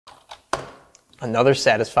another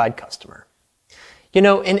satisfied customer. You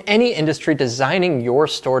know, in any industry, designing your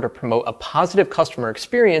store to promote a positive customer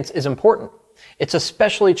experience is important. It's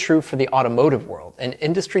especially true for the automotive world, an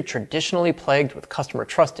industry traditionally plagued with customer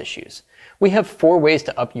trust issues. We have 4 ways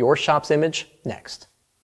to up your shop's image next.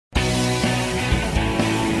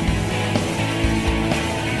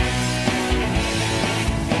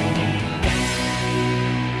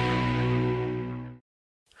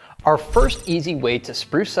 Our first easy way to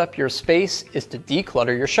spruce up your space is to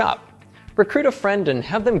declutter your shop. Recruit a friend and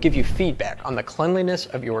have them give you feedback on the cleanliness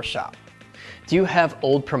of your shop. Do you have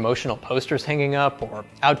old promotional posters hanging up or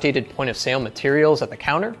outdated point-of-sale materials at the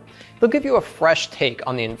counter? They'll give you a fresh take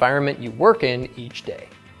on the environment you work in each day.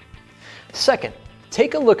 Second,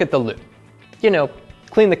 take a look at the loo. You know,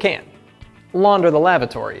 clean the can. Launder the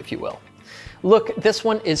lavatory, if you will. Look, this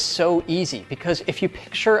one is so easy because if you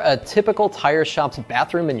picture a typical tire shop's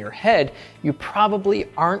bathroom in your head, you probably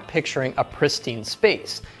aren't picturing a pristine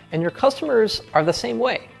space, and your customers are the same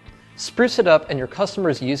way. Spruce it up and your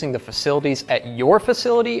customers using the facilities at your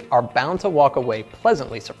facility are bound to walk away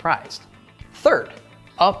pleasantly surprised. Third,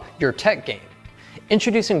 up your tech game.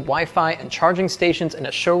 Introducing Wi-Fi and charging stations in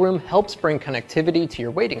a showroom helps bring connectivity to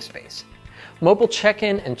your waiting space. Mobile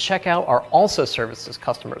check-in and check-out are also services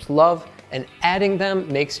customers love, and adding them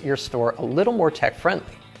makes your store a little more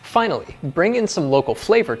tech-friendly. Finally, bring in some local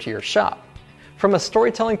flavor to your shop. From a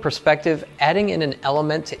storytelling perspective, adding in an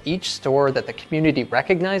element to each store that the community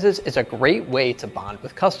recognizes is a great way to bond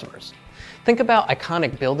with customers. Think about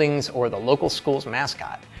iconic buildings or the local school's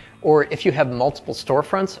mascot. Or if you have multiple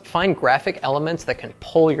storefronts, find graphic elements that can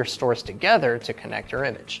pull your stores together to connect your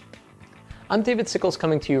image. I'm David Sickels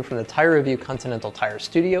coming to you from the Tire Review Continental Tire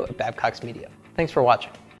Studio at Babcox Media. Thanks for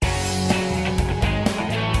watching.